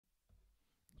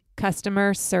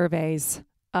Customer surveys.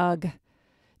 Ugh.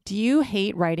 Do you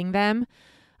hate writing them?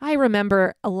 I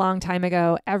remember a long time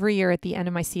ago, every year at the end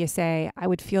of my CSA, I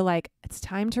would feel like it's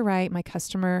time to write my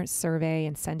customer survey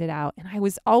and send it out. And I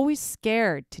was always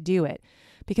scared to do it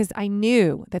because I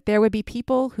knew that there would be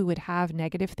people who would have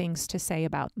negative things to say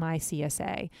about my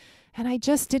CSA. And I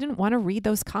just didn't want to read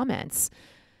those comments.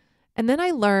 And then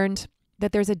I learned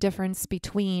that there's a difference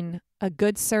between a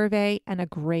good survey and a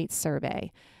great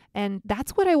survey. And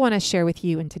that's what I want to share with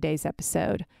you in today's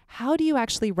episode. How do you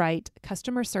actually write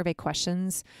customer survey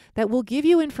questions that will give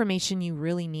you information you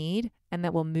really need and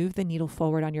that will move the needle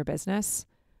forward on your business?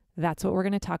 That's what we're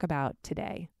going to talk about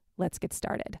today. Let's get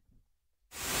started.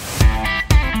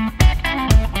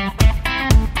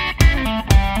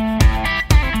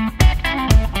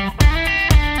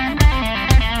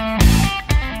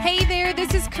 Hey there,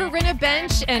 this is Corinna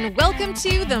Bench, and welcome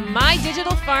to the My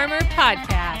Digital Farmer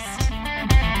podcast.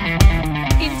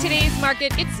 In today's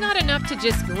market, it's not enough to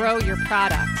just grow your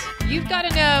product. You've got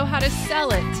to know how to sell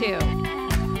it too.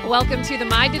 Welcome to the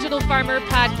My Digital Farmer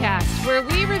podcast, where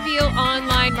we reveal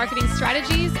online marketing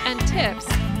strategies and tips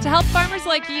to help farmers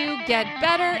like you get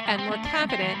better and more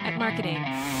confident at marketing.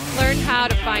 Learn how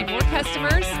to find more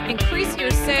customers, increase your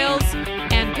sales,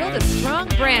 and build a strong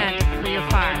brand for your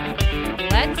farm.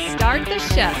 Let's start the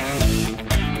show.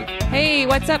 Hey,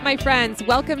 what's up, my friends?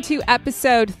 Welcome to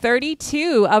episode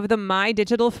 32 of the My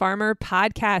Digital Farmer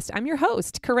podcast. I'm your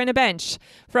host, Corinna Bench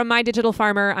from My Digital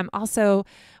Farmer. I'm also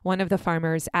one of the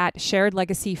farmers at Shared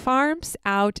Legacy Farms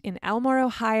out in Elmore,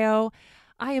 Ohio.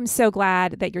 I am so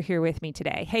glad that you're here with me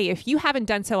today. Hey, if you haven't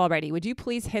done so already, would you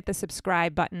please hit the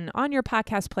subscribe button on your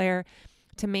podcast player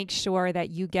to make sure that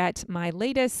you get my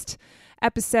latest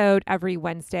episode every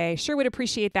Wednesday? Sure would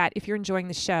appreciate that. If you're enjoying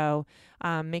the show,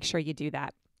 make sure you do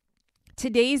that.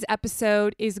 Today's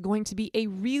episode is going to be a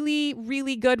really,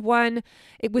 really good one.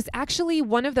 It was actually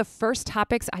one of the first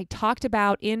topics I talked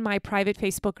about in my private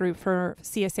Facebook group for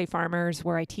CSA farmers,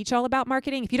 where I teach all about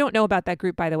marketing. If you don't know about that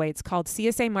group, by the way, it's called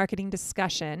CSA Marketing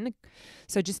Discussion.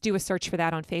 So just do a search for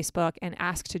that on Facebook and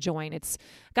ask to join. It's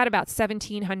got about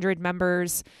 1,700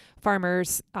 members,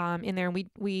 farmers in there. And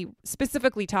we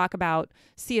specifically talk about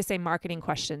CSA marketing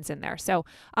questions in there. So,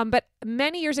 but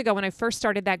many years ago when I first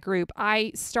started that group,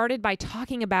 I started by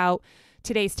talking about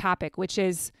today's topic, which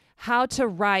is how to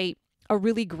write a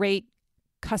really great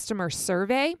customer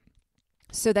survey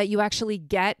so that you actually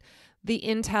get the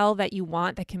intel that you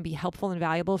want that can be helpful and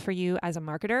valuable for you as a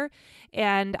marketer.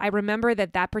 And I remember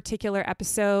that particular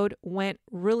episode went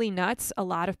really nuts. A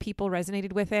lot of people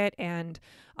resonated with it and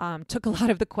took a lot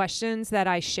of the questions that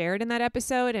I shared in that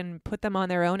episode and put them on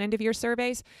their own end of year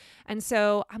surveys. And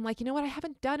so I'm like, you know what? I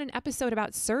haven't done an episode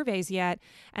about surveys yet.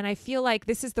 And I feel like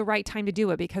this is the right time to do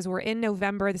it because we're in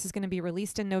November. This is going to be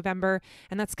released in November.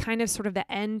 And that's kind of sort of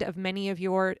the end of many of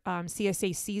your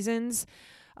CSA seasons.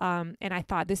 And I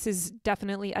thought this is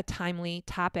definitely a timely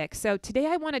topic. So today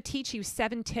I want to teach you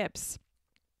 7 tips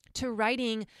to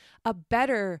writing a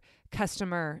better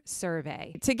customer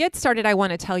survey. To get started, I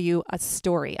want to tell you a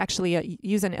story, actually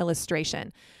use an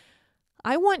illustration.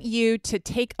 I want you to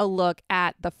take a look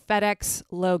at the FedEx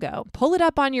logo. Pull it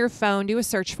up on your phone, do a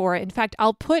search for it. In fact,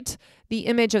 I'll put the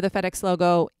image of the FedEx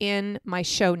logo in my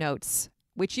show notes,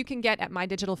 which you can get at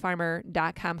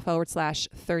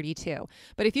mydigitalfarmer.com/32.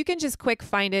 But if you can just quick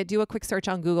find it, do a quick search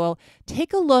on Google,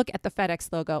 take a look at the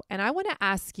FedEx logo. And I want to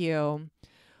ask you,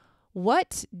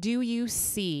 what do you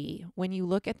see when you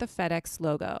look at the FedEx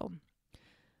logo?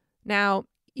 Now,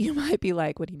 you might be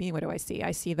like, what do you mean? What do I see?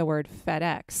 I see the word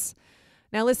FedEx.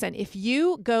 Now, listen, if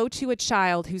you go to a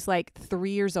child who's like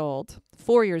 3 years old,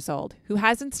 4 years old, who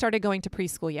hasn't started going to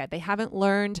preschool yet, they haven't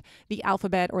learned the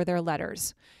alphabet or their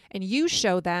letters, and you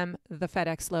show them the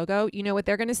FedEx logo, you know what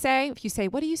they're going to say? If you say,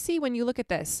 what do you see when you look at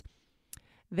this?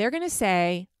 They're going to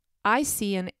say, I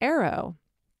see an arrow.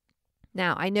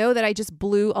 Now, I know that I just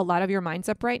blew a lot of your minds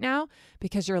up right now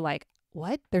because you're like,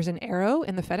 what? There's an arrow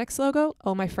in the FedEx logo?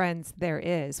 Oh, my friends, there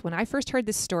is. When I first heard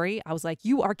this story, I was like,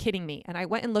 you are kidding me. And I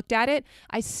went and looked at it.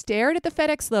 I stared at the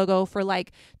FedEx logo for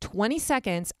like 20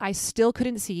 seconds. I still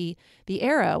couldn't see the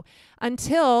arrow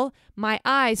until my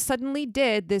eyes suddenly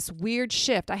did this weird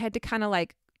shift. I had to kind of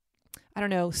like, I don't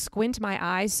know, squint my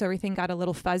eyes so everything got a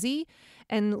little fuzzy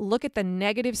and look at the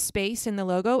negative space in the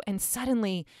logo. And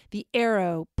suddenly the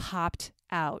arrow popped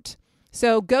out.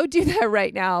 So go do that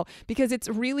right now because it's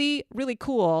really, really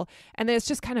cool. And then it's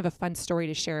just kind of a fun story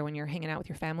to share when you're hanging out with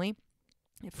your family.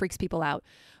 It freaks people out.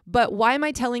 But why am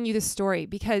I telling you this story?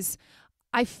 Because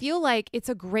I feel like it's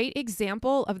a great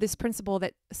example of this principle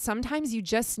that sometimes you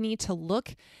just need to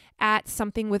look at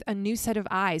something with a new set of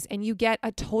eyes and you get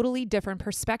a totally different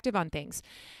perspective on things.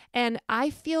 And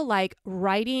I feel like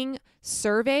writing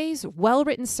surveys,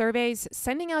 well-written surveys,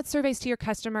 sending out surveys to your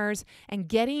customers and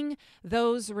getting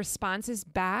those responses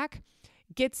back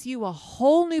gets you a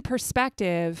whole new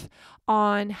perspective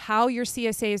on how your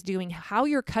CSA is doing, how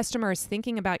your customer is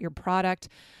thinking about your product,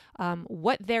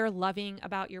 what they're loving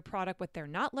about your product, what they're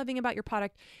not loving about your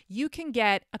product. You can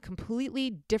get a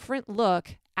completely different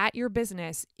look at your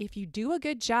business if you do a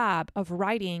good job of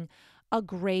writing a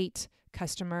great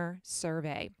customer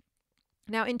survey.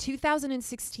 Now, in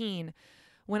 2016,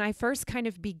 when I first kind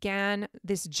of began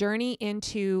this journey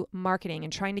into marketing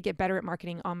and trying to get better at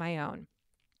marketing on my own,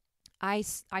 I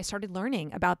started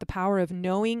learning about the power of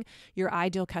knowing your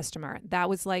ideal customer. That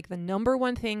was like the number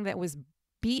one thing that was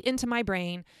beat into my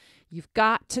brain. You've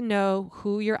got to know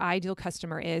who your ideal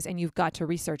customer is and you've got to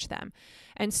research them.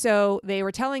 And so they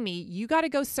were telling me, you got to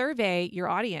go survey your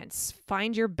audience,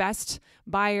 find your best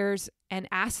buyers and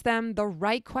ask them the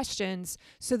right questions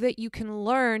so that you can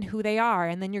learn who they are.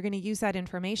 And then you're going to use that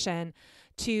information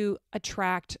to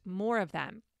attract more of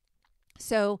them.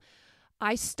 So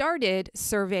I started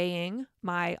surveying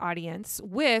my audience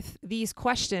with these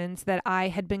questions that I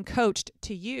had been coached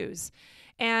to use.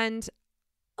 And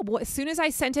as soon as I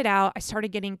sent it out, I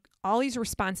started getting all these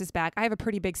responses back. I have a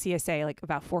pretty big CSA, like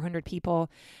about 400 people,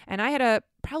 and I had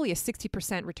probably a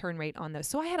 60% return rate on those.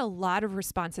 So I had a lot of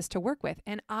responses to work with,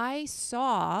 and I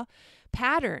saw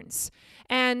patterns.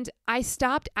 And I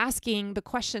stopped asking the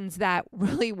questions that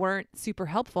really weren't super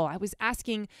helpful. I was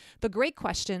asking the great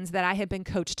questions that I had been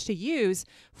coached to use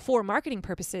for marketing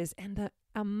purposes, and the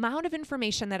amount of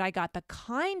information that I got, the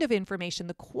kind of information,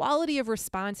 the quality of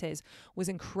responses was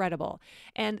incredible.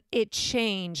 And it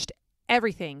changed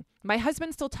everything. My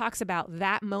husband still talks about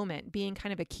that moment being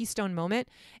kind of a keystone moment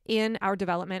in our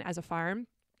development as a farm,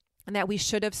 and that we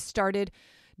should have started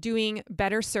doing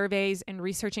better surveys and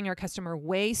researching our customer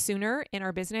way sooner in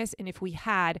our business. And if we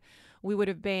had, we would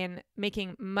have been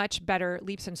making much better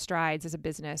leaps and strides as a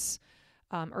business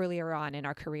earlier on in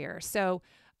our career. So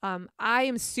I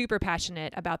am super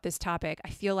passionate about this topic. I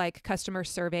feel like customer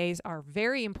surveys are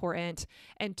very important,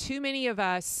 and too many of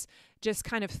us just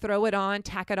kind of throw it on,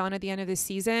 tack it on at the end of the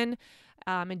season,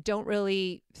 and don't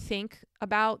really think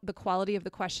about the quality of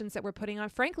the questions that we're putting on.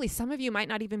 Frankly, some of you might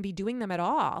not even be doing them at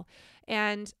all.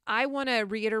 And I want to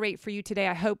reiterate for you today,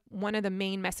 I hope one of the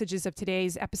main messages of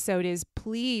today's episode is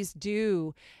please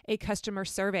do a customer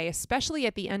survey, especially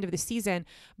at the end of the season,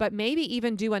 but maybe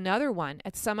even do another one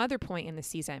at some other point in the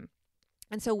season.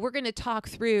 And so we're going to talk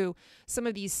through some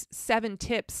of these 7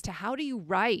 tips to how do you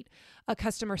write a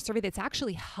customer survey that's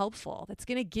actually helpful, that's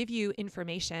going to give you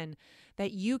information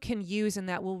that you can use and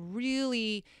that will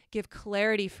really give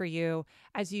clarity for you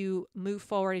as you move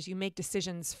forward, as you make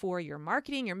decisions for your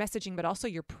marketing, your messaging, but also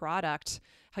your product,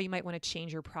 how you might want to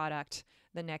change your product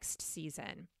the next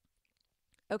season.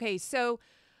 Okay, so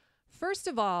first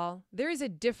of all, there is a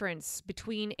difference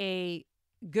between a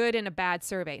good and a bad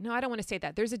survey. No, I don't want to say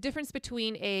that. There's a difference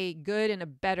between a good and a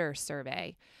better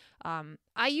survey.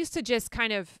 I used to just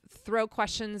kind of throw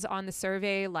questions on the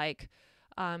survey like,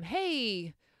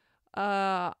 hey,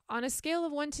 on a scale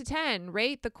of 1 to 10,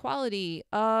 rate the quality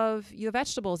of your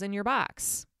vegetables in your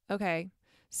box. Okay.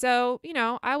 So,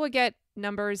 I would get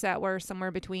numbers that were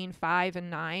somewhere between 5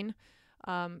 and 9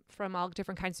 from all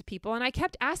different kinds of people. And I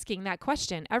kept asking that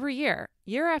question every year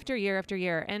after year after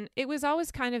year. And it was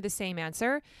always kind of the same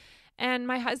answer. And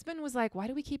my husband was like, why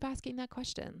do we keep asking that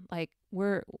question? Like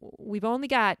we've only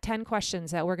got 10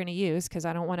 questions that we're going to use because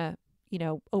I don't want to,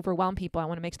 overwhelm people. I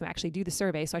want to make them actually do the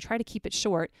survey. So I try to keep it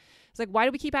short. It's like, why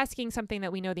do we keep asking something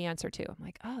that we know the answer to? I'm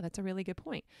like, oh, that's a really good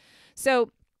point. So,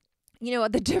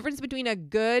 the difference between a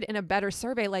good and a better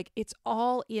survey, like it's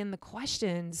all in the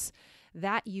questions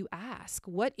that you ask.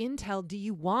 What intel do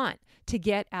you want to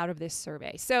get out of this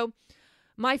survey? So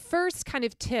my first kind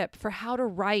of tip for how to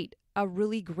write a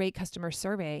really great customer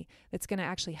survey that's going to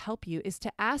actually help you is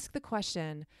to ask the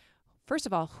question, first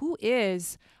of all, who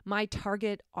is my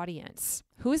target audience?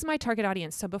 Who is my target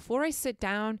audience? So before I sit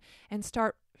down and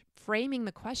start framing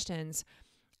the questions,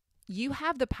 you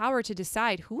have the power to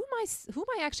decide who am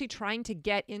I actually trying to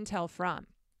get intel from?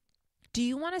 Do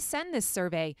you want to send this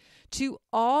survey to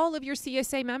all of your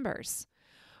CSA members?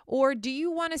 Or do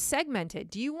you want to segment it?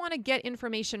 Do you want to get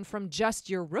information from just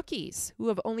your rookies who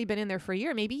have only been in there for a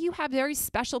year? Maybe you have very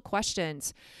special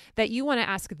questions that you want to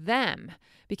ask them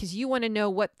because you want to know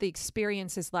what the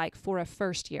experience is like for a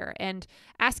first year. And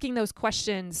asking those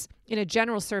questions in a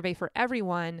general survey for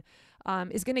everyone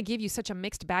is going to give you such a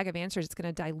mixed bag of answers. It's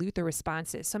going to dilute the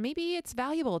responses. So maybe it's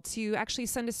valuable to actually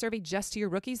send a survey just to your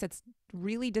rookies that's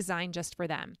really designed just for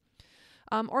them.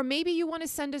 Or maybe you want to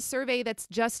send a survey that's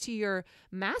just to your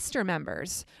master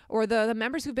members or the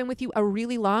members who've been with you a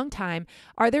really long time.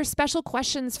 Are there special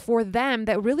questions for them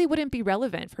that really wouldn't be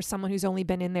relevant for someone who's only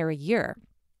been in there a year?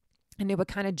 And it would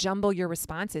kind of jumble your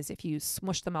responses if you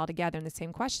smush them all together in the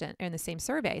same question, in the same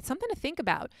survey. It's something to think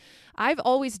about. I've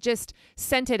always just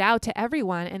sent it out to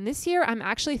everyone. And this year, I'm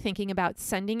actually thinking about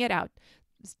sending it out.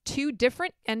 2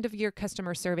 different end-of-year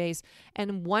customer surveys,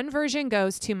 and one version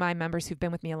goes to my members who've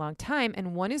been with me a long time,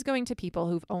 and one is going to people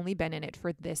who've only been in it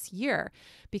for this year,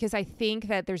 because I think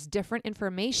that there's different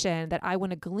information that I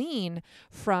want to glean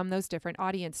from those different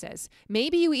audiences.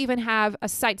 Maybe you even have a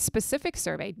site-specific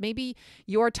survey. Maybe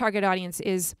your target audience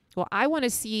is, well, I want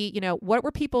to see, what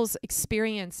were people's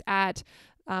experience at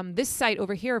this site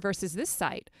over here versus this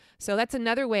site. So that's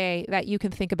another way that you can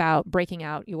think about breaking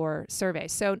out your survey.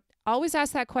 So always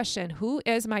ask that question, who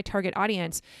is my target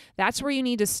audience? That's where you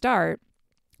need to start,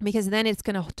 because then it's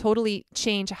going to totally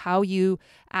change how you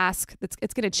ask.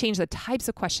 It's going to change the types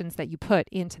of questions that you put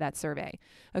into that survey.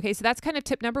 Okay, so that's kind of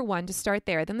tip number 1, to start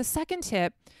there. Then the second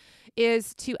tip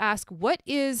is to ask, what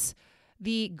is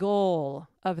the goal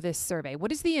of this survey?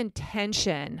 What is the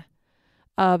intention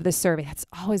of the survey? That's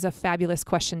always a fabulous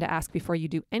question to ask before you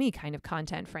do any kind of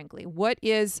content, frankly. What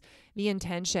is the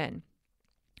intention?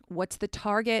 What's the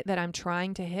target that I'm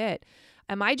trying to hit?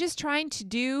 Am I just trying to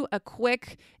do a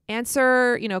quick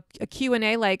answer, a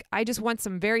Q&A, like I just want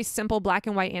some very simple black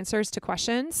and white answers to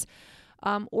questions?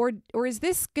 Or is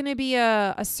this going to be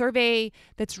a survey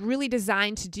that's really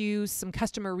designed to do some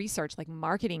customer research, like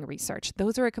marketing research?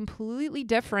 Those are a completely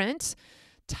different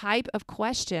type of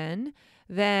question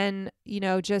than,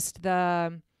 just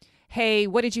the, hey,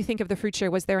 what did you think of the fruit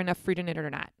share? Was there enough fruit in it or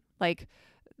not? Like,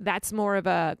 that's more of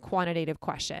a quantitative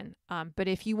question. But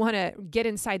if you want to get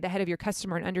inside the head of your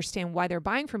customer and understand why they're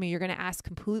buying from you, you're going to ask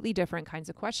completely different kinds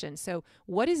of questions. So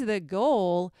what is the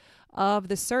goal of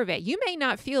the survey? You may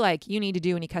not feel like you need to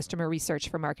do any customer research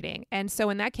for marketing. And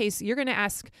so in that case, you're going to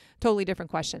ask totally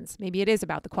different questions. Maybe it is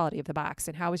about the quality of the box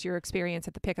and how was your experience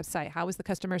at the pickup site? How was the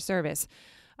customer service?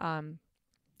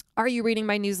 Are you reading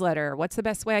my newsletter? What's the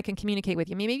best way I can communicate with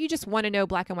you? Maybe you just want to know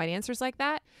black and white answers like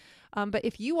that. But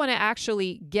if you want to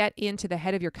actually get into the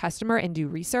head of your customer and do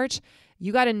research,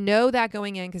 you got to know that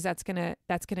going in, because that's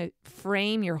gonna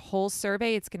frame your whole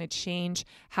survey. It's gonna change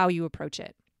how you approach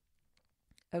it.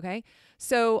 Okay.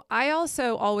 So I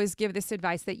also always give this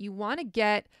advice that you want to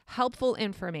get helpful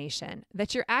information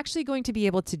that you're actually going to be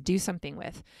able to do something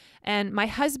with. And my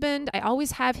husband, I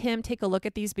always have him take a look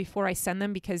at these before I send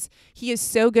them, because he is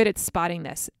so good at spotting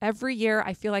this. Every year,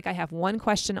 I feel like I have one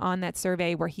question on that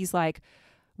survey where he's like,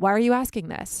 why are you asking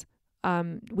this?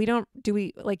 I'm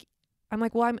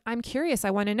like, well, I'm curious.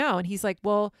 I want to know. And he's like,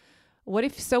 well, what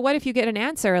if you get an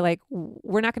answer? Like,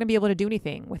 we're not going to be able to do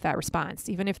anything with that response.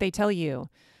 Even if they tell you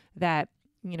that,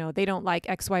 they don't like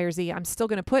X, Y, or Z, I'm still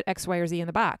going to put X, Y, or Z in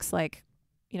the box. Like,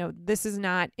 this is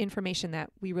not information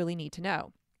that we really need to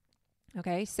know.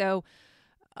 Okay. So,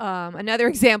 another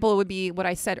example would be what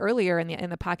I said earlier in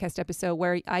the podcast episode,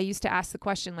 where I used to ask the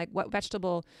question, like, what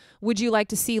vegetable would you like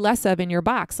to see less of in your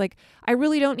box? Like, I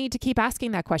really don't need to keep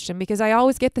asking that question, because I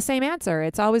always get the same answer.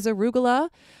 It's always arugula,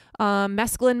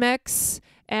 mesclun mix,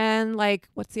 and like,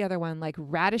 what's the other one? Like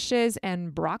radishes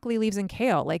and broccoli leaves and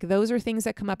kale. Like, those are things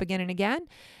that come up again and again.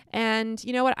 And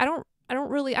you know what? I don't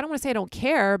want to say I don't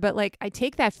care, but like, I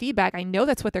take that feedback. I know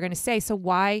that's what they're going to say. So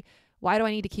why do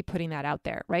I need to keep putting that out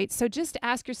there, right? So just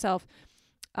ask yourself,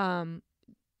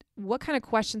 what kind of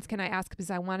questions can I ask,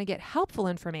 because I want to get helpful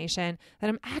information that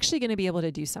I'm actually going to be able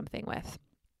to do something with.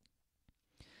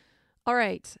 All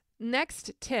right,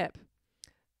 next tip.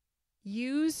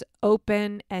 Use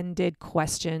open-ended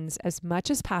questions as much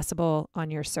as possible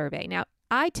on your survey. Now,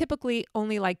 I typically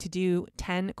only like to do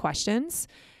 10 questions.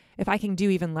 If I can do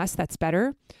even less, that's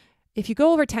better. If you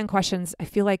go over 10 questions, I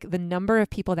feel like the number of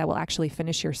people that will actually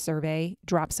finish your survey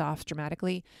drops off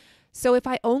dramatically. So if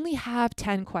I only have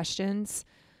 10 questions,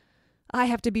 I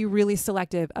have to be really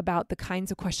selective about the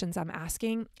kinds of questions I'm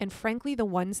asking. And frankly, the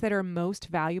ones that are most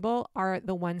valuable are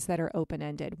the ones that are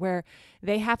open-ended, where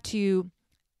they have to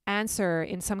answer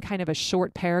in some kind of a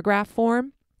short paragraph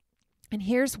form. And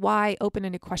here's why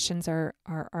open-ended questions are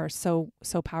so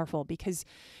powerful, because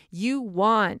you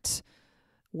want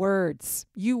words.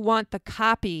 You want the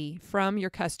copy from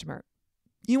your customer.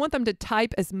 You want them to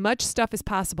type as much stuff as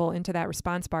possible into that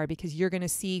response bar, because you're going to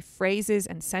see phrases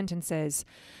and sentences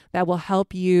that will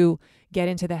help you get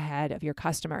into the head of your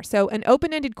customer. So an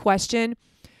open-ended question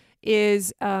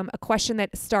is a question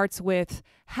that starts with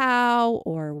how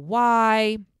or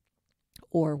why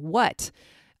or what.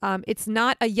 It's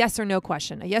not a yes or no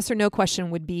question. A yes or no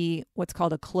question would be what's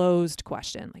called a closed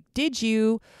question. Like, did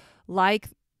you like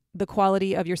the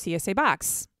quality of your CSA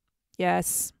box?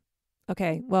 Yes.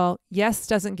 Okay, well, yes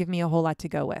doesn't give me a whole lot to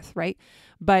go with, right?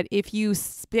 But if you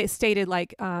stated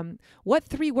like, what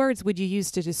 3 words would you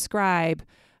use to describe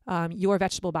your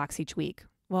vegetable box each week?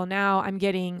 Well, now I'm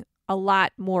getting a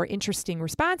lot more interesting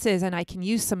responses, and I can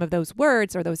use some of those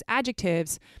words or those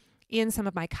adjectives in some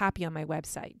of my copy on my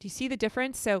website. Do you see the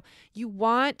difference? So you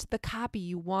want the copy,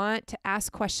 you want to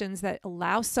ask questions that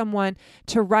allow someone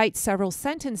to write several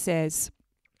sentences.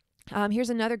 Here's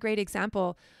another great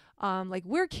example. Like,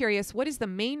 we're curious, what is the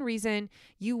main reason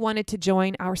you wanted to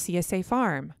join our CSA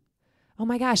farm? Oh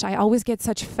my gosh, I always get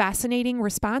such fascinating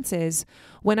responses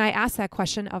when I ask that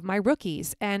question of my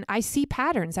rookies. And I see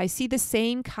patterns. I see the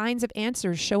same kinds of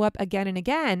answers show up again and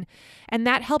again. And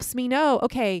that helps me know,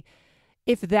 okay,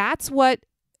 if that's what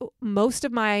most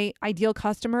of my ideal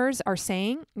customers are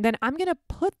saying, then I'm going to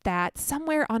put that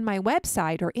somewhere on my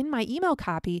website or in my email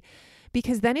copy,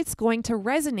 because then it's going to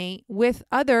resonate with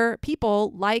other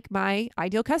people like my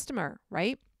ideal customer,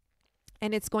 right?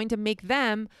 And it's going to make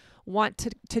them want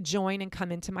to join and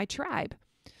come into my tribe.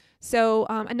 So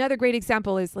another great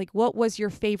example is like, what was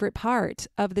your favorite part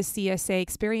of the CSA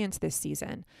experience this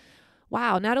season?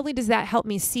 Wow, not only does that help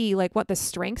me see like what the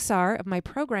strengths are of my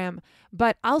program,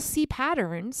 but I'll see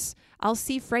patterns, I'll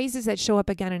see phrases that show up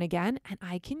again and again, and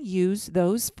I can use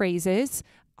those phrases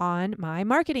on my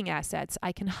marketing assets.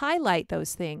 I can highlight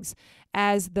those things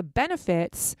as the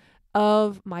benefits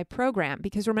of my program.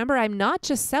 Because remember, I'm not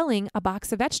just selling a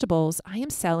box of vegetables, I am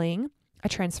selling a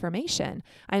transformation.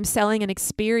 I'm selling an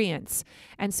experience.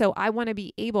 And so I want to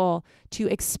be able to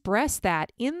express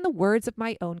that in the words of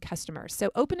my own customers. So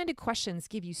open-ended questions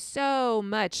give you so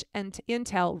much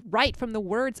intel right from the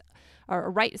words,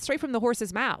 or right straight from the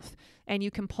horse's mouth. And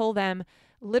you can pull them,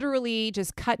 literally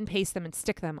just cut and paste them and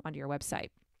stick them onto your website.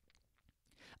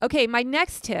 Okay, my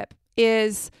next tip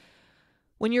is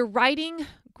when you're writing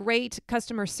great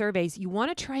customer surveys, you want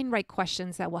to try and write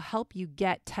questions that will help you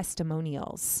get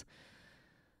testimonials.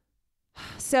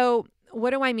 So what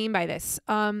do I mean by this?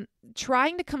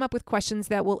 Trying to come up with questions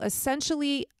that will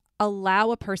essentially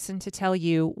allow a person to tell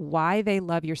you why they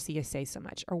love your CSA so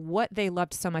much or what they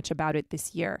loved so much about it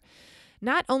this year.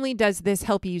 Not only does this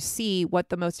help you see what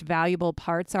the most valuable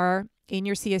parts are in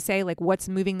your CSA, like what's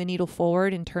moving the needle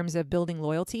forward in terms of building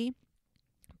loyalty,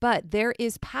 but there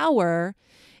is power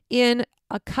in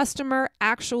a customer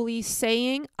actually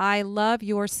saying, I love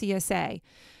your CSA.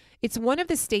 It's one of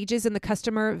the stages in the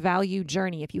customer value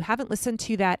journey. If you haven't listened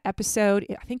to that episode,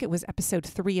 I think it was episode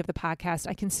 3 of the podcast.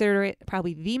 I consider it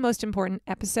probably the most important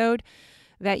episode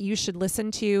that you should listen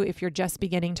to if you're just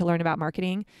beginning to learn about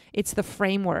marketing. It's the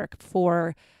framework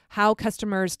for how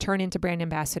customers turn into brand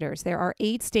ambassadors. There are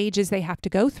 8 stages they have to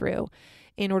go through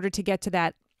in order to get to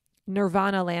that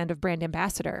nirvana land of brand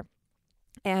ambassador.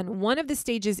 And one of the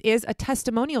stages is a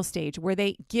testimonial stage where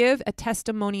they give a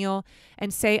testimonial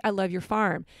and say, I love your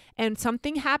farm. And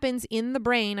something happens in the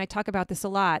brain. I talk about this a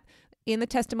lot. In the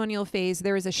testimonial phase,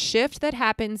 there is a shift that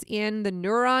happens in the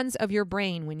neurons of your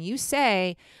brain. When you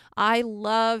say, I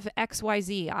love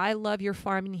XYZ, I love your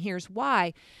farm, and here's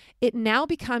why, it now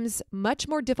becomes much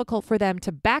more difficult for them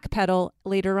to backpedal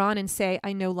later on and say,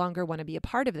 I no longer want to be a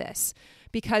part of this,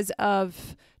 because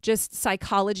of just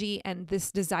psychology and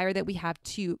this desire that we have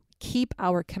to keep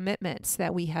our commitments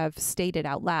that we have stated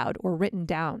out loud or written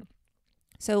down.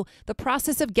 So the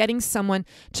process of getting someone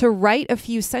to write a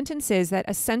few sentences that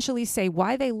essentially say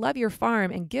why they love your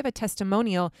farm and give a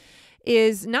testimonial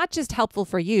is not just helpful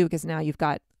for you, because now you've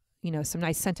got, some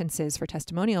nice sentences for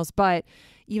testimonials, but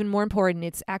even more important,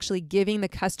 it's actually giving the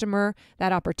customer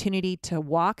that opportunity to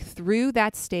walk through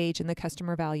that stage in the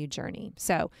customer value journey.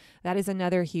 So that is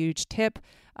another huge tip,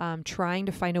 trying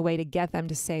to find a way to get them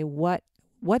to say what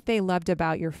they loved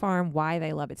about your farm, why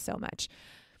they love it so much.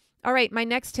 All right, my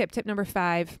next tip number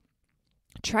 5,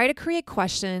 try to create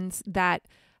questions that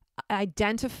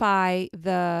identify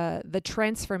the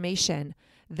transformation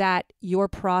that your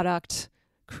product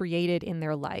created in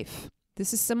their life.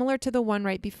 This is similar to the one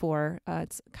right before.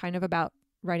 It's kind of about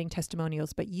writing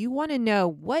testimonials, but you want to know,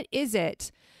 what is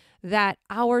it that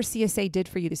our CSA did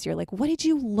for you this year? Like, what did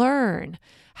you learn?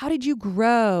 How did you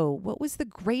grow? What was the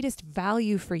greatest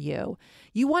value for you?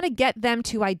 You want to get them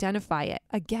to identify it.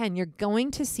 Again, you're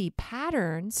going to see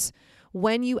patterns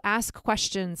when you ask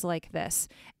questions like this,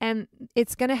 and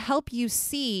it's going to help you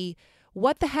see,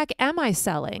 what the heck am I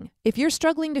selling? If you're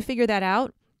struggling to figure that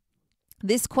out,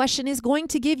 this question is going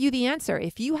to give you the answer.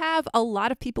 If you have a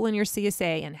lot of people in your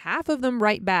CSA and half of them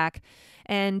write back,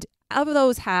 and of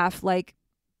those half, like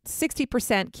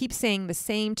 60% keep saying the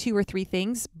same 2 or 3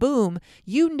 things, boom,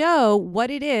 you know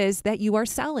what it is that you are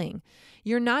selling.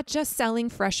 You're not just selling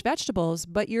fresh vegetables,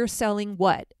 but you're selling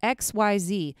what? X, Y,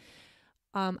 Z.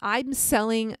 I'm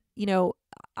selling,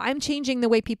 I'm changing the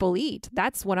way people eat.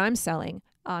 That's what I'm selling.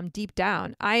 Deep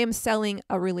down, I am selling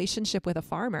a relationship with a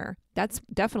farmer. That's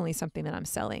definitely something that I'm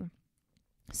selling.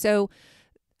 So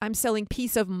I'm selling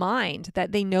peace of mind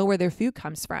that they know where their food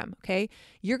comes from. Okay.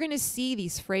 You're going to see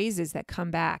these phrases that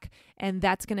come back, and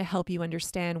that's going to help you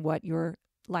understand what your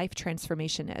life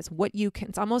transformation is.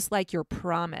 It's almost like your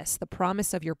promise, the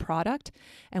promise of your product.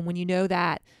 And when you know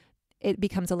that, it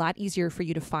becomes a lot easier for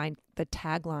you to find the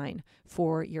tagline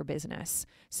for your business.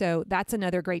 So that's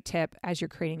another great tip as you're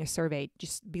creating a survey.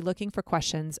 Just be looking for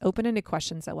questions, open-ended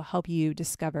questions that will help you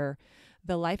discover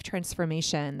the life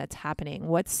transformation that's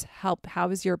happening. How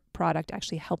is your product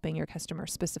actually helping your customer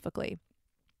specifically?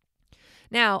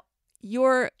 Now,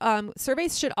 your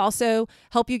surveys should also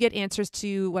help you get answers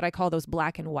to what I call those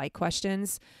black and white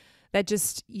questions that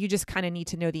you just kind of need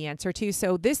to know the answer to.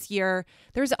 So this year,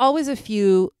 there's always a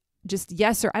few just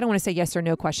I don't want to say yes or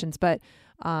no questions, but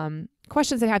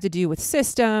questions that have to do with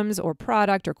systems or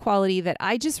product or quality that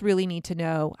I just really need to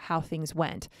know how things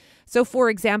went. So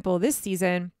for example, this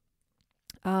season,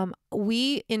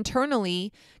 we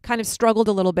internally kind of struggled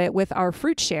a little bit with our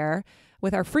fruit share,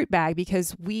 with our fruit bag,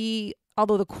 because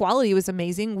although the quality was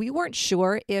amazing, we weren't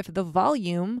sure if the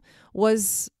volume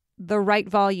was the right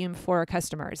volume for our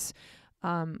customers.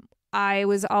 I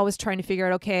was always trying to figure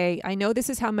out, okay, I know this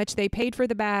is how much they paid for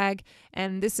the bag,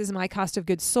 and this is my cost of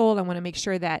goods sold. I want to make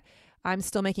sure that I'm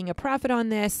still making a profit on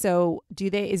this. So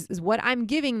is what I'm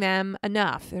giving them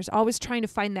enough? There's always trying to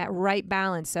find that right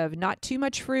balance of not too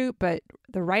much fruit, but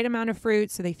the right amount of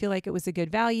fruit so they feel like it was a good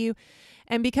value.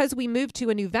 And because we moved to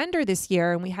a new vendor this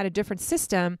year and we had a different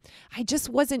system, I just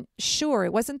wasn't sure.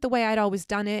 It wasn't the way I'd always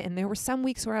done it. And there were some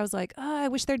weeks where I was like, I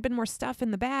wish there'd been more stuff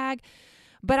in the bag.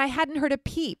 But I hadn't heard a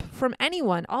peep from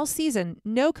anyone all season,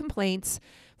 no complaints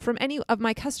from any of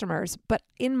my customers. But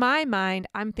in my mind,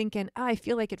 I'm thinking, I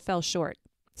feel like it fell short.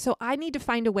 So I need to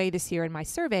find a way this year in my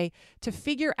survey to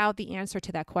figure out the answer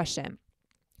to that question.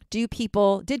 Did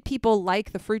people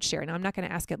like the fruit share? And I'm not going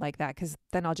to ask it like that because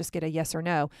then I'll just get a yes or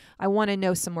no. I want to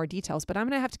know some more details, but I'm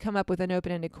going to have to come up with an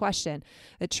open-ended question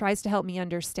that tries to help me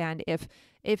understand if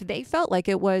they felt like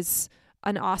it was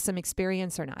an awesome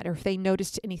experience or not, or if they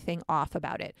noticed anything off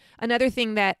about it. Another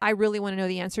thing that I really want to know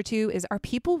the answer to is, are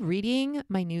people reading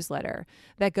my newsletter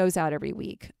that goes out every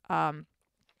week? How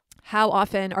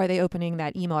often are they opening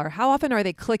that email, or how often are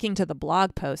they clicking to the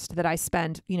blog post that I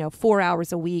spend, 4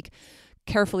 hours a week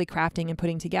carefully crafting and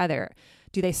putting together?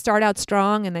 Do they start out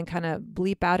strong and then kind of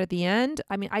bleep out at the end?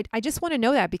 I mean, I just want to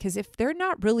know that, because if they're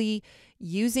not really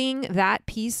using that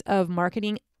piece of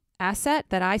marketing asset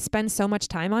that I spend so much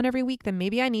time on every week, then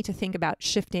maybe I need to think about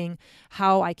shifting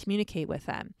how I communicate with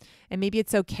them. And maybe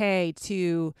it's okay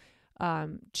to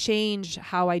change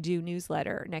how I do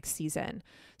newsletter next season.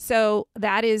 So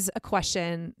that is a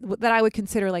question that I would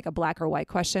consider like a black or white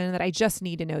question that I just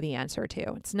need to know the answer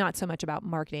to. It's not so much about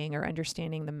marketing or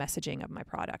understanding the messaging of my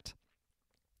product.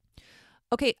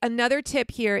 Okay, another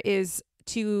tip here is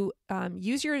to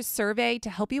use your survey to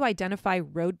help you identify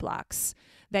roadblocks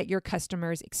that your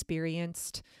customers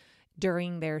experienced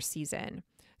during their season.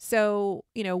 So,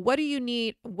 what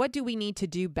do we need to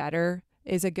do better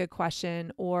is a good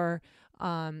question. Or,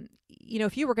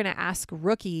 if you were going to ask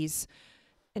rookies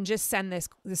and just send this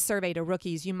survey to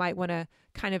rookies, you might want to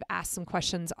kind of ask some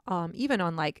questions, even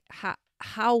on like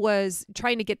how was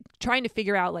trying to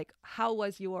figure out like, how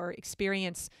was your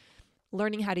experience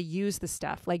learning how to use the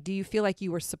stuff? Like, do you feel like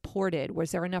you were supported?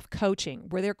 Was there enough coaching?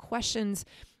 Were there questions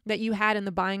that you had in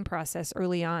the buying process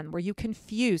early on? Were you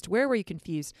confused? Where were you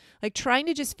confused? Like, trying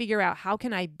to just figure out, how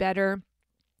can I better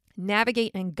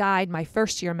navigate and guide my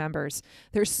first year members?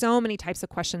 There's so many types of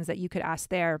questions that you could ask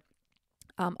there,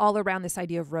 all around this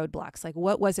idea of roadblocks. Like,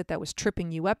 what was it that was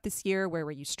tripping you up this year? Where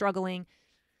were you struggling?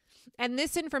 And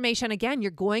this information, again,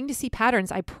 you're going to see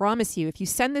patterns. I promise you, if you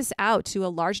send this out to a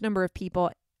large number of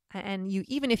people, and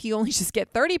even if you only just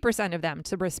get 30% of them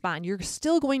to respond, you're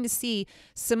still going to see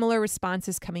similar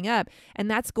responses coming up. And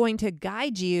that's going to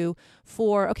guide you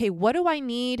for, okay, what do I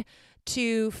need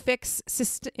to fix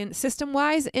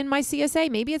system-wise in my CSA?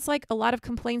 Maybe it's like a lot of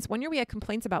complaints. One year we had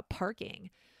complaints about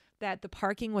parking, that the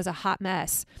parking was a hot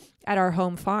mess at our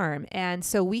home farm. And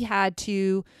so we had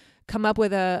to come up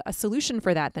with a solution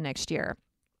for that the next year.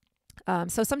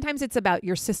 So sometimes it's about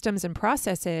your systems and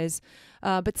processes,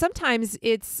 but sometimes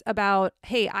it's about,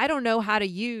 hey, I don't know how to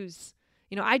use,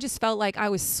 I just felt like I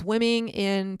was swimming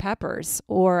in peppers,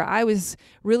 or I was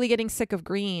really getting sick of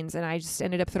greens and I just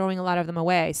ended up throwing a lot of them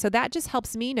away. So that just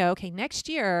helps me know, okay, next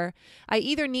year I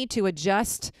either need to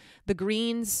adjust the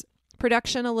greens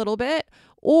production a little bit,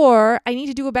 or I need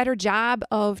to do a better job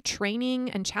of training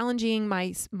and challenging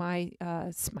my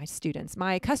students,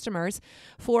 my customers,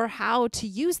 for how to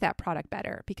use that product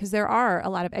better, because there are a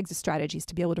lot of exit strategies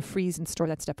to be able to freeze and store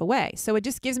that stuff away. So it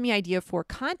just gives me idea for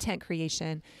content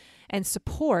creation and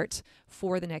support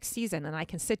for the next season. And I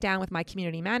can sit down with my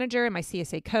community manager and my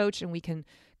CSA coach, and we can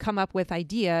come up with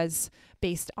ideas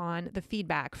based on the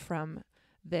feedback from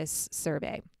this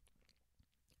survey.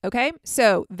 Okay,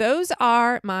 so those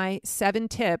are my 7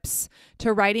 tips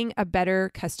to writing a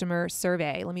better customer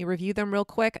survey. Let me review them real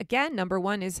quick. Again, number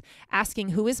 1 is asking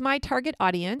who is my target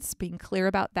audience, being clear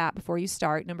about that before you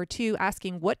start. Number 2,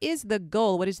 asking what is the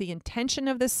goal, what is the intention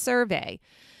of the survey?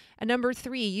 And number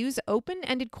 3, use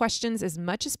open-ended questions as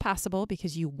much as possible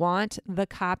because you want the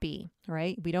copy,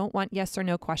 right? We don't want yes or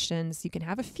no questions. You can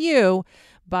have a few,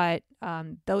 but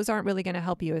those aren't really going to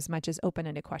help you as much as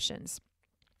open-ended questions.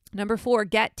 Number 4,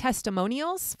 get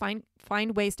testimonials.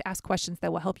 Find ways to ask questions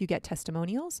that will help you get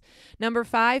testimonials. Number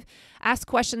 5, ask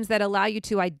questions that allow you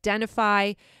to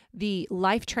identify the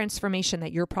life transformation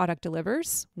that your product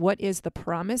delivers. What is the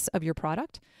promise of your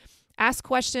product? Ask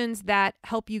questions that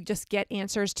help you just get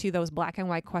answers to those black and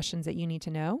white questions that you need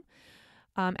to know.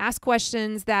 Ask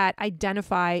questions that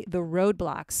identify the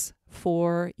roadblocks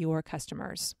for your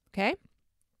customers. Okay?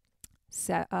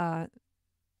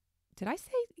 Did I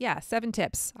say? Yeah, 7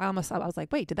 tips. I was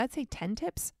like, wait, did that say 10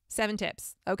 tips? 7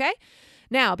 tips. Okay.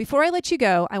 Now, before I let you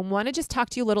go, I want to just talk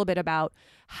to you a little bit about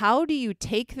how do you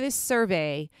take this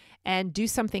survey and do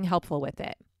something helpful with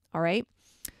it. All right.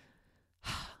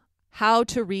 How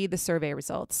to read the survey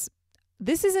results.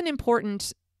 This is an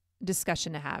important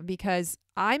discussion to have because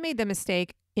I made the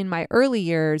mistake in my early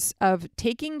years of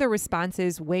taking the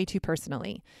responses way too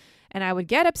personally. And I would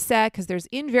get upset because there's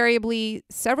invariably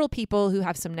several people who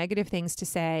have some negative things to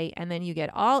say. And then you get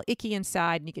all icky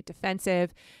inside and you get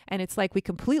defensive. And it's like we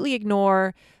completely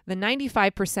ignore the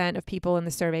 95% of people in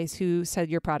the surveys who said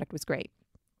your product was great.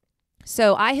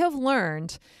 So I have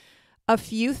learned a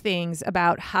few things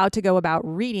about how to go about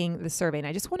reading the survey. And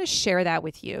I just want to share that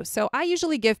with you. So I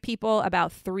usually give people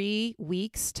about 3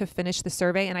 weeks to finish the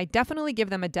survey. And I definitely give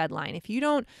them a deadline. If you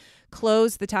don't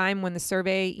close the time when the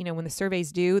survey, when the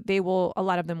survey's due, a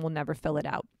lot of them will never fill it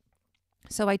out.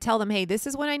 So I tell them, hey, this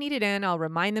is when I need it in. I'll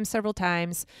remind them several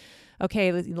times.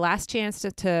 Okay, last chance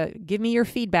to give me your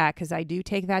feedback because I do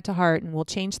take that to heart and we'll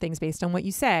change things based on what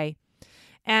you say.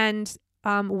 And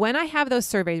when I have those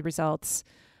survey results,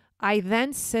 I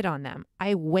then sit on them.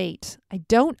 I wait. I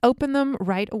don't open them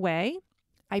right away.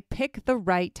 I pick the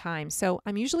right time. So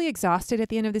I'm usually exhausted at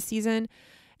the end of the season,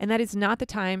 and that is not the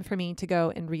time for me to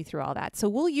go and read through all that. So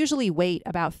we'll usually wait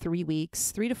about 3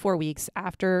 to 4 weeks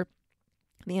after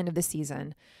the end of the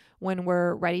season when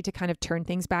we're ready to kind of turn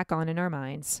things back on in our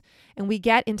minds and we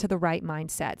get into the right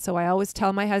mindset. So I always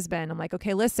tell my husband, I'm like,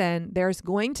 okay, listen, there's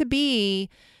going to be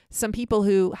some people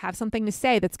who have something to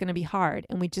say that's going to be hard.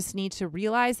 And we just need to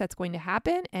realize that's going to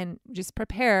happen and just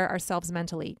prepare ourselves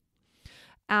mentally.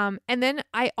 And then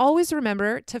I always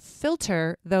remember to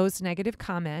filter those negative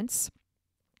comments.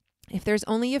 If there's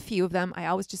only a few of them, I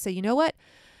always just say, you know what?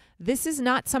 This is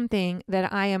not something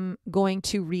that I am going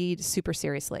to read super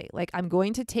seriously. Like I'm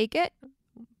going to take it,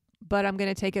 but I'm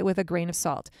going to take it with a grain of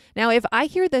salt. Now, if I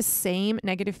hear the same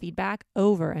negative feedback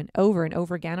over and over and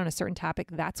over again on a certain topic,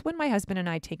 that's when my husband and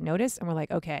I take notice and we're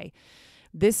like, okay,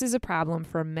 this is a problem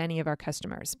for many of our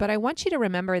customers. But I want you to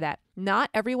remember that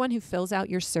not everyone who fills out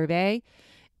your survey,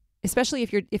 especially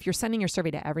if you're sending your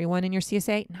survey to everyone in your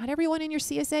CSA, not everyone in your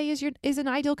CSA is an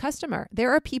ideal customer.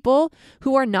 There are people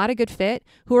who are not a good fit,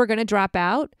 who are going to drop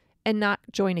out and not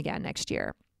join again next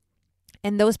year.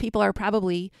 And those people are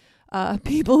probably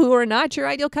people who are not your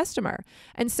ideal customer.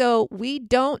 And so we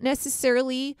don't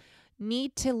necessarily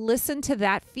need to listen to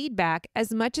that feedback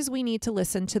as much as we need to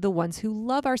listen to the ones who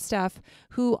love our stuff,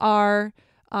 who are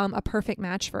a perfect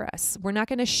match for us. We're not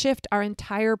going to shift our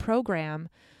entire program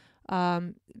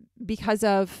because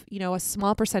of, a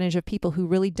small percentage of people who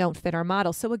really don't fit our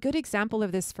model. So a good example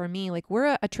of this for me, like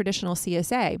we're a traditional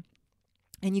CSA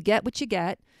and you get what you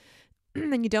get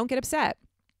and you don't get upset.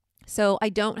 So I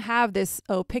don't have this,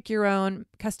 pick your own,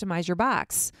 customize your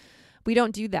box. We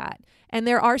don't do that. And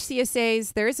there are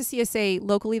CSAs, there is a CSA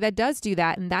locally that does do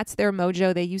that, and that's their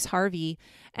mojo. They use Harvey.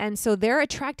 And so they're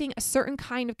attracting a certain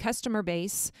kind of customer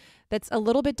base that's a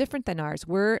little bit different than ours.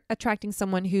 We're attracting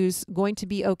someone who's going to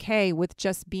be okay with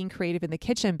just being creative in the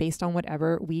kitchen based on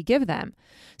whatever we give them.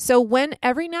 So when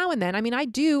every now and then, I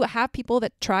do have people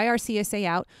that try our CSA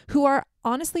out who are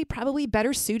honestly probably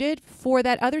better suited for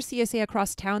that other CSA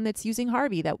across town that's using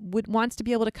Harvey, that wants to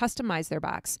be able to customize their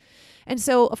box. And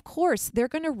so of course they're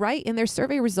going to write in their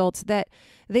survey results that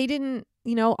they didn't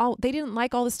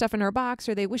like all the stuff in our box,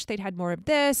 or they wish they'd had more of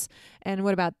this, and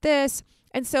what about this?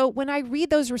 And so when I read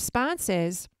those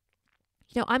responses,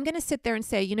 I'm going to sit there and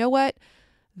say, you know what?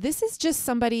 This is just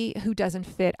somebody who doesn't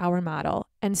fit our model.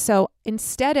 And so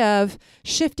instead of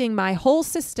shifting my whole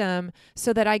system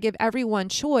so that I give everyone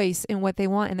choice in what they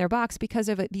want in their box because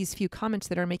of these few comments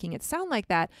that are making it sound like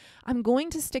that, I'm going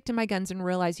to stick to my guns and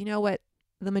realize, you know what?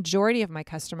 The majority of my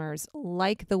customers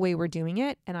like the way we're doing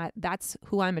it, and that's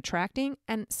who I'm attracting.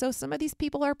 And so some of these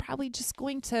people are probably just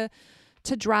going to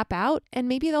drop out, and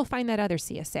maybe they'll find that other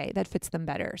CSA that fits them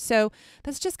better. So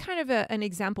that's just kind of an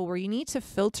example where you need to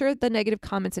filter the negative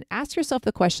comments and ask yourself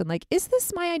the question, like, is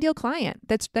this my ideal client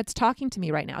that's talking to me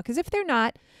right now? Because if they're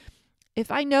not,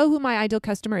 if I know who my ideal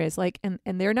customer is, like, and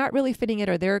they're not really fitting it,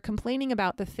 or they're complaining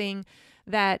about the thing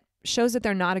that shows that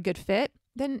they're not a good fit,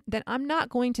 then I'm not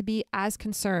going to be as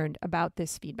concerned about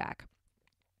this feedback.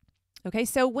 Okay,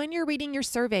 so when you're reading your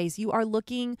surveys, you are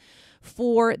looking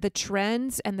for the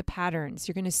trends and the patterns.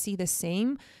 You're going to see the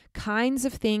same kinds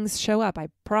of things show up. I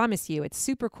promise you, it's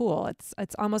super cool.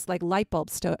 It's almost like light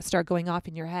bulbs start going off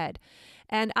in your head.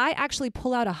 And I actually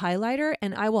pull out a highlighter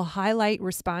and I will highlight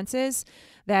responses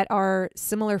that are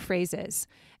similar phrases.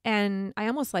 And I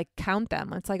almost like count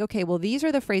them. It's like, okay, well, these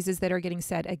are the phrases that are getting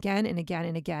said again and again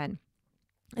and again.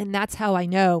 And that's how I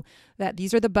know that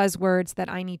these are the buzzwords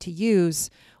that I need to use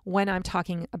when I'm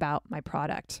talking about my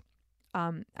product.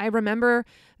 I remember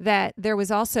that there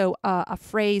was also a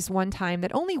phrase one time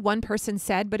that only one person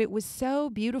said, but it was so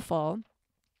beautiful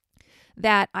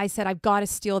that I said, I've got to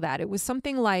steal that. It was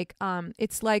something like,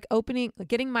 it's like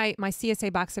getting my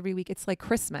CSA box every week. It's like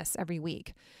Christmas every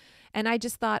week. And I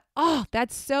just thought, oh,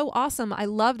 that's so awesome. I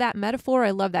love that metaphor.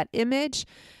 I love that image.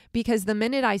 Because the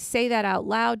minute I say that out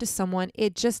loud to someone,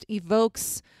 it just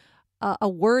evokes a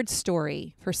word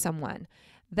story for someone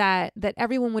that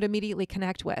everyone would immediately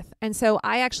connect with. And so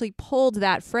I actually pulled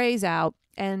that phrase out,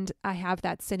 and I have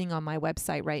that sitting on my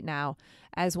website right now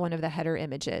as one of the header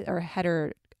images or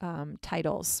header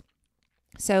titles.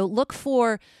 So look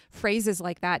for phrases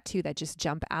like that too that just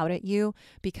jump out at you,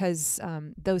 because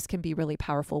those can be really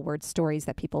powerful word stories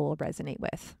that people will resonate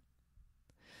with.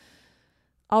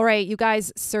 All right, you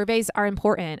guys, surveys are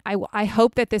important. I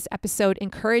hope that this episode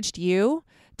encouraged you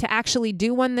to actually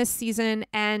do one this season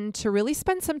and to really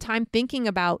spend some time thinking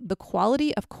about the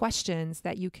quality of questions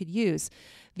that you could use.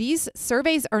 These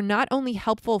surveys are not only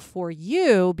helpful for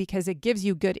you because it gives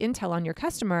you good intel on your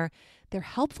customer, they're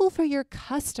helpful for your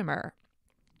customer.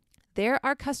 There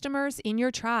are customers in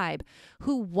your tribe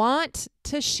who want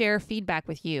to share feedback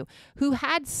with you, who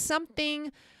had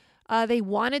something they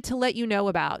wanted to let you know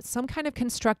about, some kind of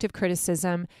constructive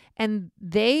criticism, and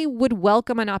they would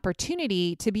welcome an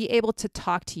opportunity to be able to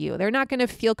talk to you. They're not going to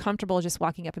feel comfortable just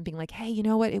walking up and being like, hey, you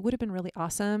know what? It would have been really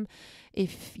awesome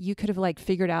if you could have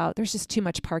figured out there's just too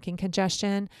much parking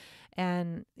congestion.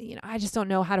 And, I just don't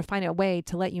know how to find a way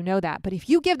to let you know that. But if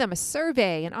you give them a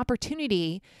survey, an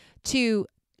opportunity to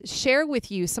share with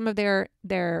you some of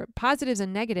their positives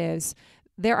and negatives,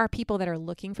 there are people that are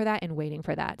looking for that and waiting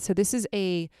for that. So this is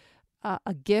a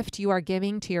gift you are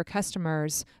giving to your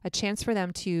customers, a chance for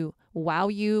them to wow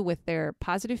you with their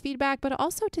positive feedback, but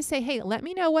also to say, hey, let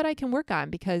me know what I can work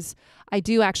on because I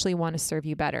do actually want to serve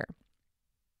you better.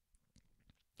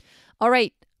 All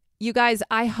right, you guys,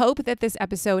 I hope that this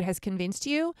episode has convinced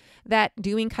you that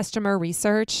doing customer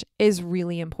research is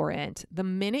really important. The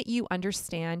minute you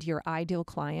understand your ideal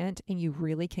client and you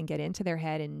really can get into their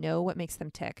head and know what makes them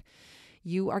tick,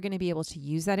 you are going to be able to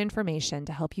use that information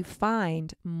to help you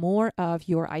find more of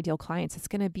your ideal clients. It's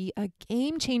going to be a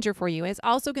game changer for you. And it's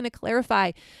also going to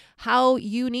clarify how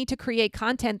you need to create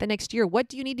content the next year. What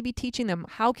do you need to be teaching them?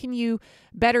 How can you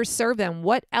better serve them?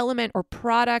 What element or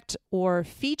product or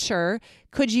feature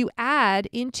could you add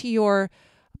into your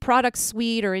product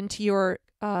suite or into your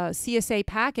CSA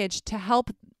package to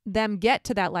help them get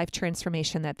to that life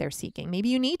transformation that they're seeking? Maybe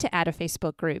you need to add a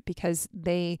Facebook group because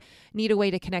they need a way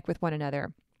to connect with one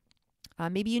another.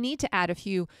 Maybe you need to add a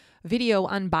few video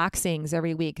unboxings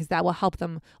every week because that will help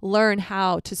them learn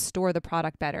how to store the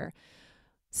product better.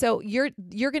 So you're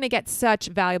going to get such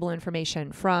valuable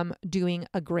information from doing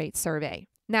a great survey.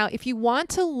 Now, if you want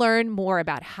to learn more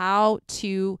about how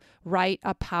to write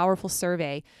a powerful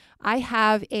survey, I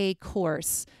have a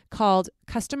course called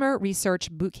Customer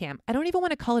Research Bootcamp. I don't even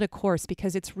want to call it a course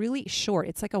because it's really short.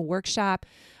 It's like a workshop.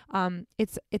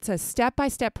 It's a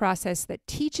step-by-step process that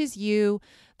teaches you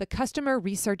the customer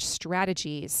research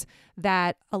strategies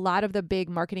that a lot of the big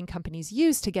marketing companies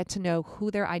use to get to know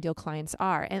who their ideal clients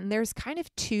are. And there's kind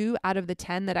of 2 out of the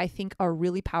 10 that I think are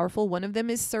really powerful. One of them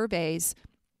is surveys.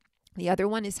 The other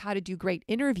one is how to do great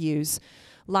interviews,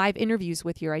 live interviews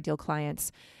with your ideal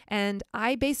clients. And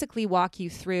I basically walk you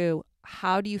through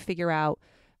how do you figure out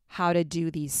how to do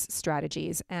these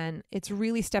strategies. And it's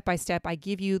really step by step. I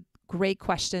give you great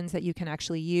questions that you can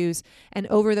actually use. And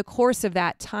over the course of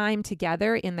that time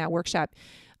together in that workshop,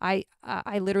 I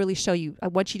literally show you, I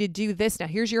want you to do this. Now,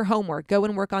 here's your homework. Go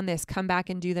and work on this. Come back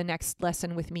and do the next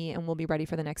lesson with me, and we'll be ready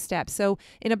for the next step. So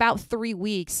in about 3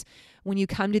 weeks, when you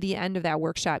come to the end of that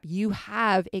workshop, you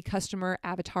have a customer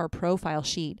avatar profile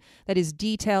sheet that is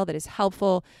detailed, that is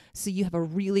helpful. So you have a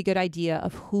really good idea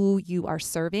of who you are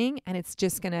serving. And it's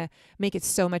just going to make it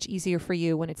so much easier for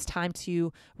you when it's time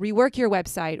to rework your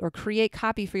website or create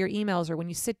copy for your emails, or when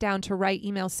you sit down to write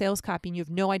email sales copy and you have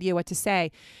no idea what to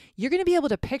say. You're going to be able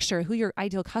to picture who your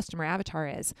ideal customer avatar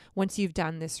is once you've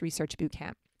done this research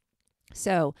bootcamp.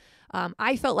 So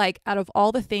I felt like out of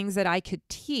all the things that I could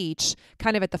teach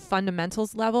kind of at the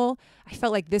fundamentals level, I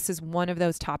felt like this is one of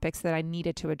those topics that I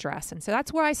needed to address. And so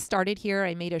that's where I started here.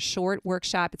 I made a short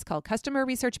workshop. It's called Customer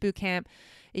Research Bootcamp.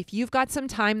 If you've got some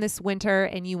time this winter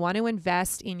and you want to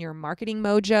invest in your marketing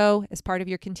mojo as part of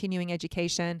your continuing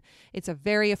education, it's a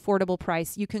very affordable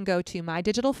price. You can go to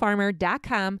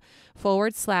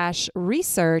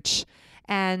mydigitalfarmer.com/research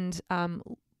and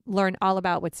learn all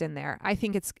about what's in there. I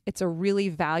think it's a really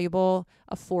valuable,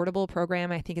 affordable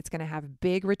program. I think it's going to have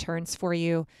big returns for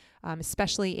you,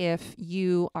 especially if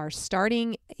you are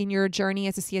starting in your journey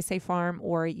as a CSA farm,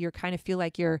 or you kind of feel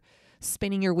like you're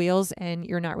spinning your wheels and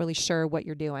you're not really sure what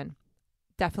you're doing.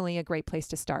 Definitely a great place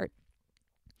to start.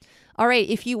 All right,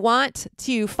 if you want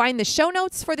to find the show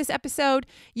notes for this episode,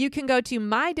 you can go to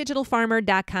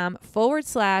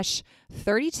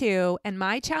mydigitalfarmer.com/32. And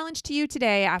my challenge to you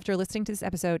today after listening to this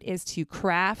episode is to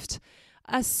craft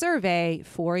a survey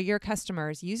for your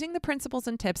customers using the principles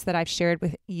and tips that I've shared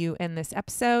with you in this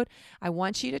episode. I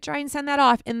want you to try and send that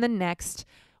off in the next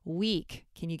week.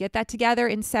 Can you get that together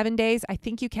in 7 days? I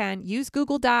think you can. Use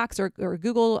Google Docs or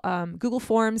Google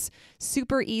Forms.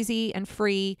 Super easy and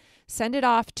free. Send it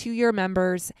off to your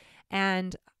members,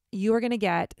 and you are going to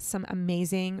get some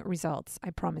amazing results. I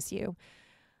promise you.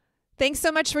 Thanks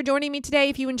so much for joining me today.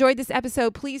 If you enjoyed this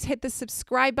episode, please hit the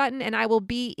subscribe button, and I will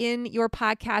be in your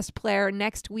podcast player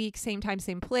next week, same time,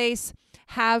 same place.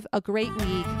 Have a great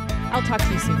week. I'll talk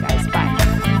to you soon, guys.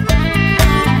 Bye.